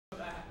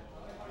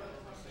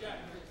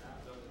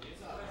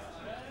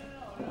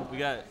We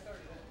got.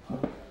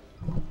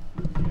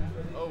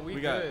 Oh, we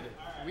got- good.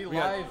 We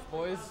live,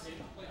 boys.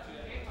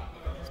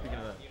 Speaking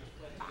of that.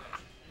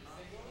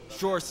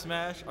 Shore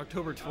Smash,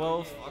 October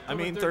 12th. I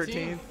mean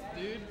 13th.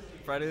 Dude.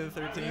 Friday the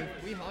 13th.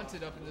 We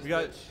haunted up in this We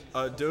got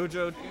bitch.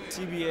 Dojo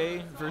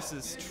TBA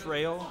versus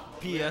Trail.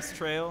 PES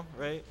Trail,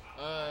 right?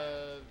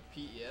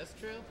 PES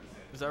Trail?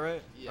 Is that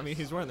right? Yes. I mean,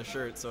 he's wearing the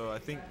shirt, so I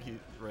think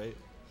right.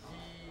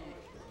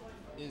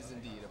 He is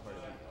indeed a part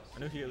of it. I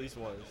know he at least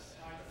was.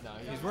 No,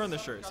 He's wearing the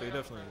shirt, so he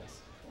definitely is.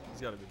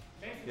 He's got to be.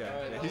 Yeah,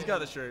 Alright. yeah, he's got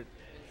the shirt.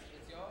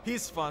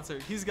 He's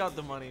sponsored. He's got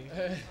the money.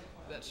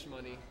 That's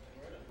shmoney.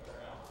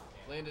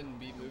 Landon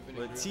beat moving.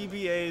 But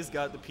TBA's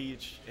got the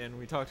Peach, and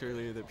we talked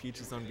earlier that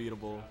Peach is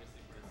unbeatable,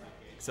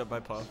 except by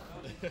Puff.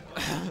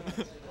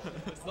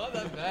 It's not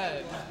that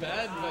bad. It's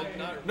bad, but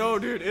not. No,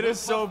 dude, it is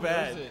so Puff knows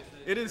bad. it.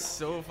 It is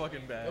so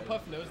fucking bad. No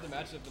Puff knows the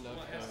matchup enough,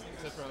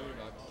 except for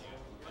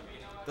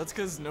Hungrybox. That's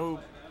because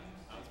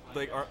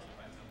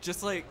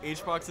just like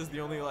H-Box is the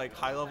only like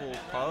high-level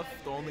Puff,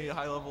 the only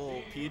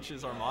high-level Peach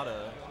is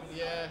Armada.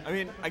 Yeah. I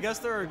mean, I guess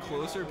there are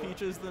closer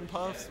Peaches than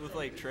Puffs with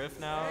like Triff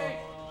now,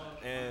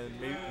 and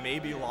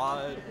maybe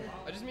Laud.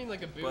 I just mean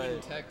like a Boom But-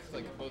 and Tech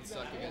like both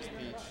suck against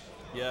Peach.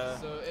 Yeah.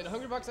 So and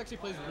Hungrybox actually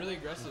plays really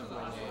aggressive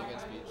normally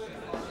against Peach.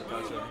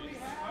 Gotcha.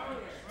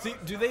 See,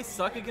 do they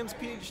suck against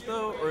Peach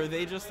though, or are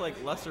they just like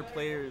lesser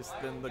players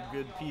than the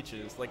good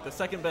Peaches? Like the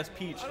second best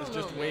Peach is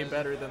just way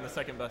better than the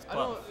second best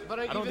Puff.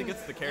 I don't think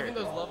it's the character.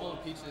 Even those level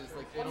of Peaches,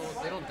 like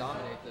they don't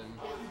dominate them.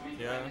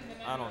 Yeah,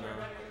 I don't know.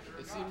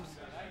 It seems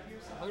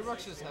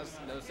Hungrybox just has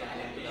to know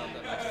something without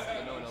that matchup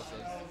that no one else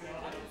does.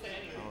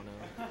 I don't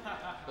know.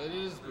 But it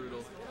is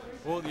brutal.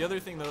 Well, the other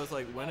thing though is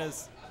like when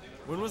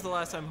was the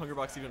last time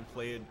Hungrybox even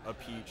played a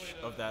Peach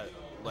of that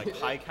like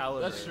high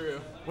caliber? That's true.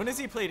 When has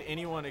he played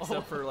anyone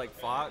except for like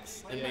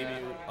Fox and Yeah.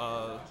 maybe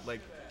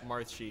like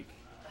Marth Sheik?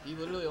 He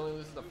literally only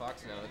loses to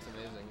Fox now. It's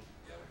amazing.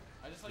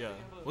 Yeah.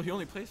 Well, he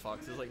only plays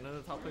Fox. It's like none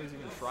of the top players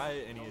even try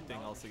anything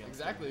else against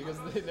him. Exactly, because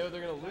they know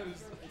they're gonna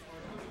lose.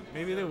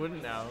 Maybe they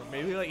wouldn't now.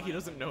 Maybe like he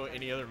doesn't know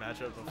any other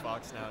matchup of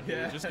Fox now. He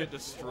Yeah. would just get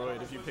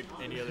destroyed if you picked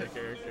any other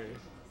character.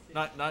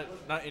 Not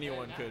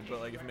anyone could, but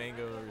like if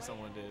Mango or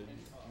someone did,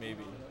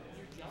 maybe.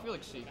 I feel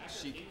like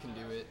Sheik can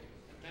do it,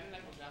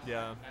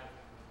 Yeah.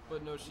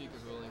 but no Sheik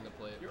is willing to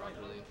play it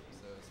properly.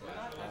 So it's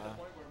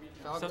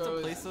like Just have to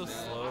play so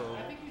slow.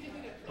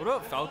 What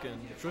about Falcon?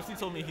 Swifty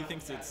told me he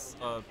thinks it's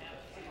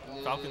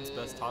Falcon's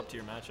best top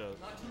tier matchup.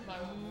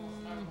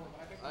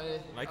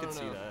 I could don't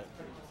see know. that.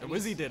 And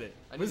Wizzy did it.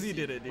 I need to Wizzy see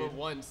did it, But dude.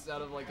 once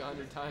out of like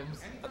 100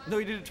 times. No,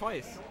 he did it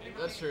twice.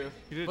 That's true.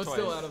 He did it but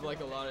still twice. out of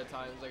like a lot of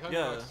times. Like Hungrybox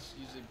Yeah.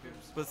 usually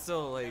poops. But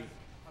still, like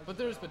But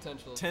there's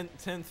potential.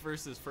 10th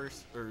versus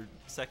first or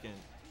second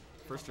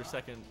best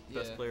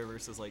Yeah. player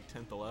versus like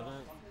 10th,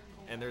 11th,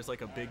 and there's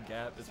like a big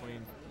gap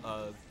between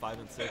 5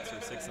 and 6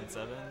 or 6 and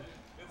 7.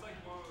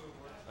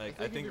 Like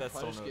I if think your that's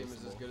still punish game is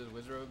as noticeable. good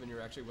as Wizrobe and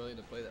you're actually willing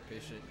to play that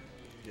patient,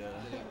 Yeah.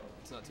 then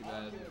it's not too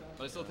bad.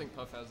 But I still think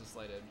Puff has a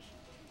slight edge.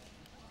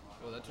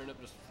 Oh, that turnip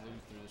just flew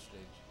through the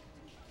stage.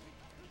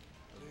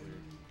 That was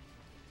weird.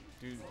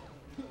 Dude,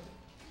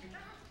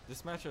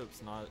 this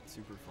matchup's not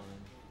super fun.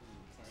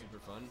 Super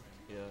fun.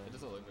 Yeah. It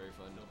doesn't look very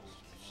fun.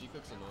 She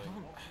looks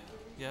annoying.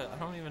 Yeah, I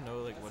don't even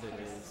know like what it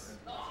is.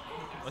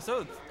 I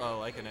saw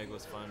like an egg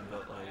was fun,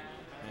 but like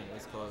man, it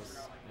was close.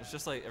 It's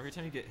just like every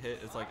time you get hit,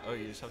 it's like oh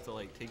you just have to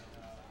like take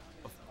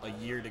a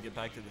year to get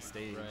back to the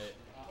stage. Right.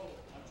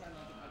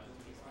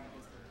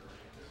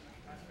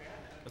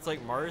 It's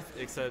like Marth,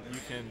 except you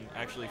can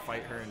actually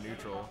fight her in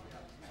neutral.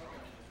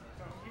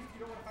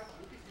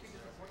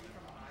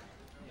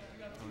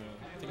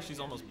 I think she's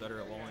almost better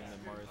at walling than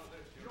Marth.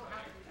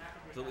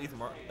 So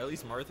at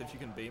least Marth, if you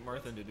can bait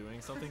Marth into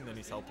doing something, then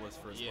he's helpless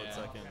for a split Yeah.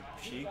 second.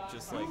 Sheik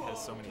just like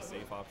has so many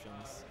safe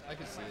options. I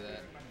could see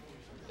that.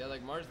 Yeah,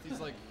 like Marth, he's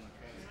like,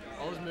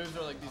 all his moves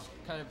are like these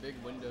kind of big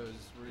windows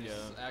where he's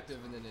Yeah.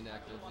 active and then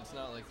inactive. It's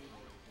not like,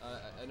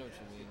 I know what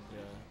you mean. Yeah.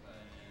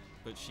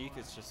 But Sheik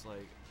is just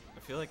like, I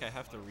feel like I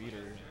have to read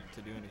her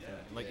to do anything.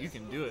 Like you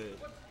can do it.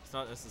 It's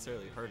not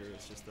necessarily harder.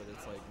 It's just that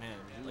it's like, man,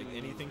 like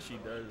anything she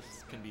does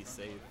can be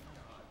safe.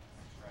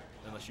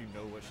 Unless you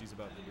know what she's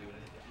about to do.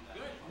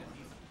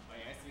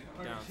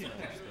 Down smash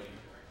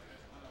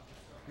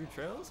though. Dude,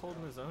 Trail is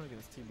holding his own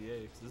against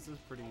TBA because this is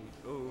pretty.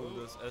 Oh,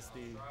 this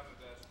SD.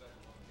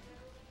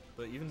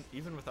 But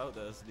even without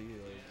the SD,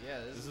 like Yeah,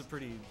 this is a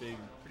pretty big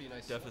pretty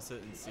nice.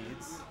 deficit in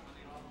seeds.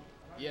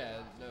 Yeah,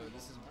 no,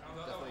 this is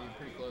definitely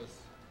pretty close.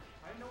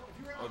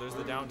 Oh, there's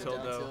the down The tilt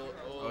down though. tilt.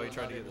 Oh, he Oh,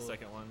 tried not to get the able.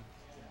 second one.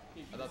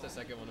 I thought the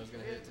second one was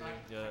gonna hit too.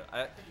 Yeah,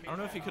 I don't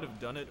know if he could have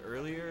done it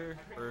earlier,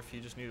 or if he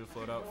just needed to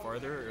float out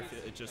farther, or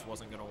if it just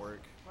wasn't gonna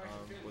work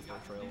with her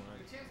Trail line.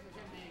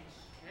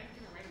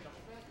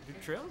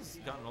 Dude, Trail's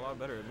gotten a lot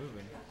better at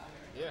moving.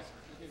 Yeah.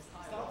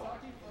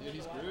 Dude,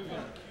 he's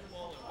grooving.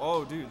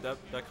 Oh, dude,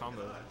 that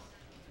combo,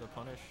 the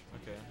punish.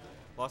 Okay,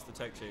 lost the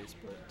tech chase,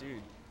 but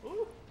dude,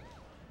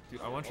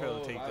 I want Trail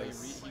to take wow,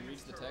 this. He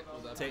reached the tech.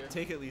 Was that fair?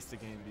 Take at least a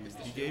game, dude.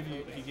 He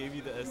gave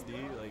you the SD.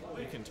 Like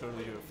you can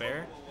totally do it.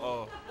 Fair? Oh,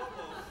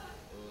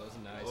 Oh, that was a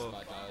nice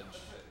spot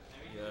dodge.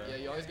 Yeah,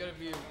 you always gotta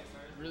be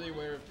really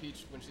aware of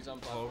Peach when she's on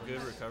platform. Oh,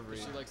 good recovery.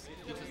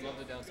 Peaches love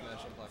to down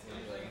smash on platform.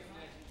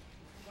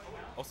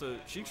 Also,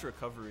 Sheik's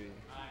recovery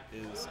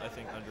is, I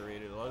think,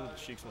 underrated. A lot of the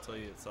Sheiks will tell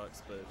you it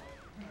sucks, but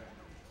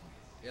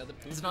Yeah,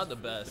 it's not the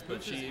best. But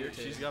pooch is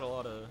irritating. she's got a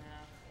lot of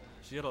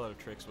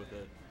tricks with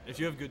it. If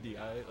you have good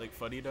DI, like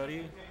Fuddy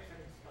Duddy,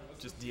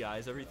 just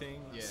DIs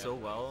everything so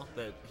well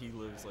that he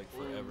lives like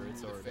forever.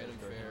 It's so Phantom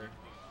Fair.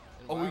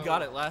 Oh, we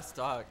got it last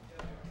stock,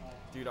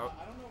 dude. I'm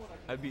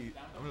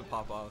gonna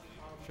pop off.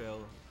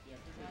 Trail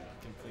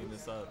can clean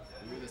this up.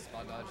 Ooh, the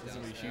spot dodge. This is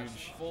gonna be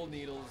huge. Full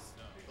needles.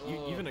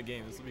 Even a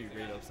game, this will be a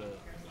great upset.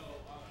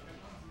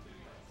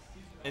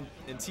 And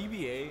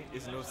TBA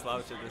is no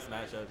slouch at this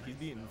matchup. He's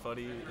beating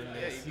Fuddy in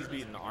this. He's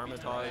beating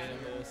Armitage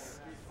in this.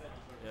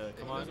 Yeah,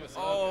 come on.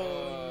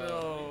 Oh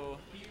no.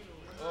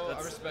 Oh,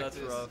 I respect that's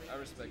this. rough. I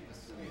respect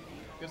this.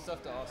 Good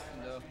stuff to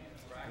Austin, though.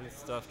 Good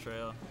stuff,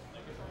 Trail.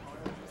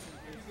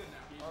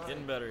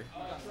 Getting better.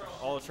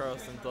 All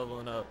Charleston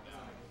doubling up.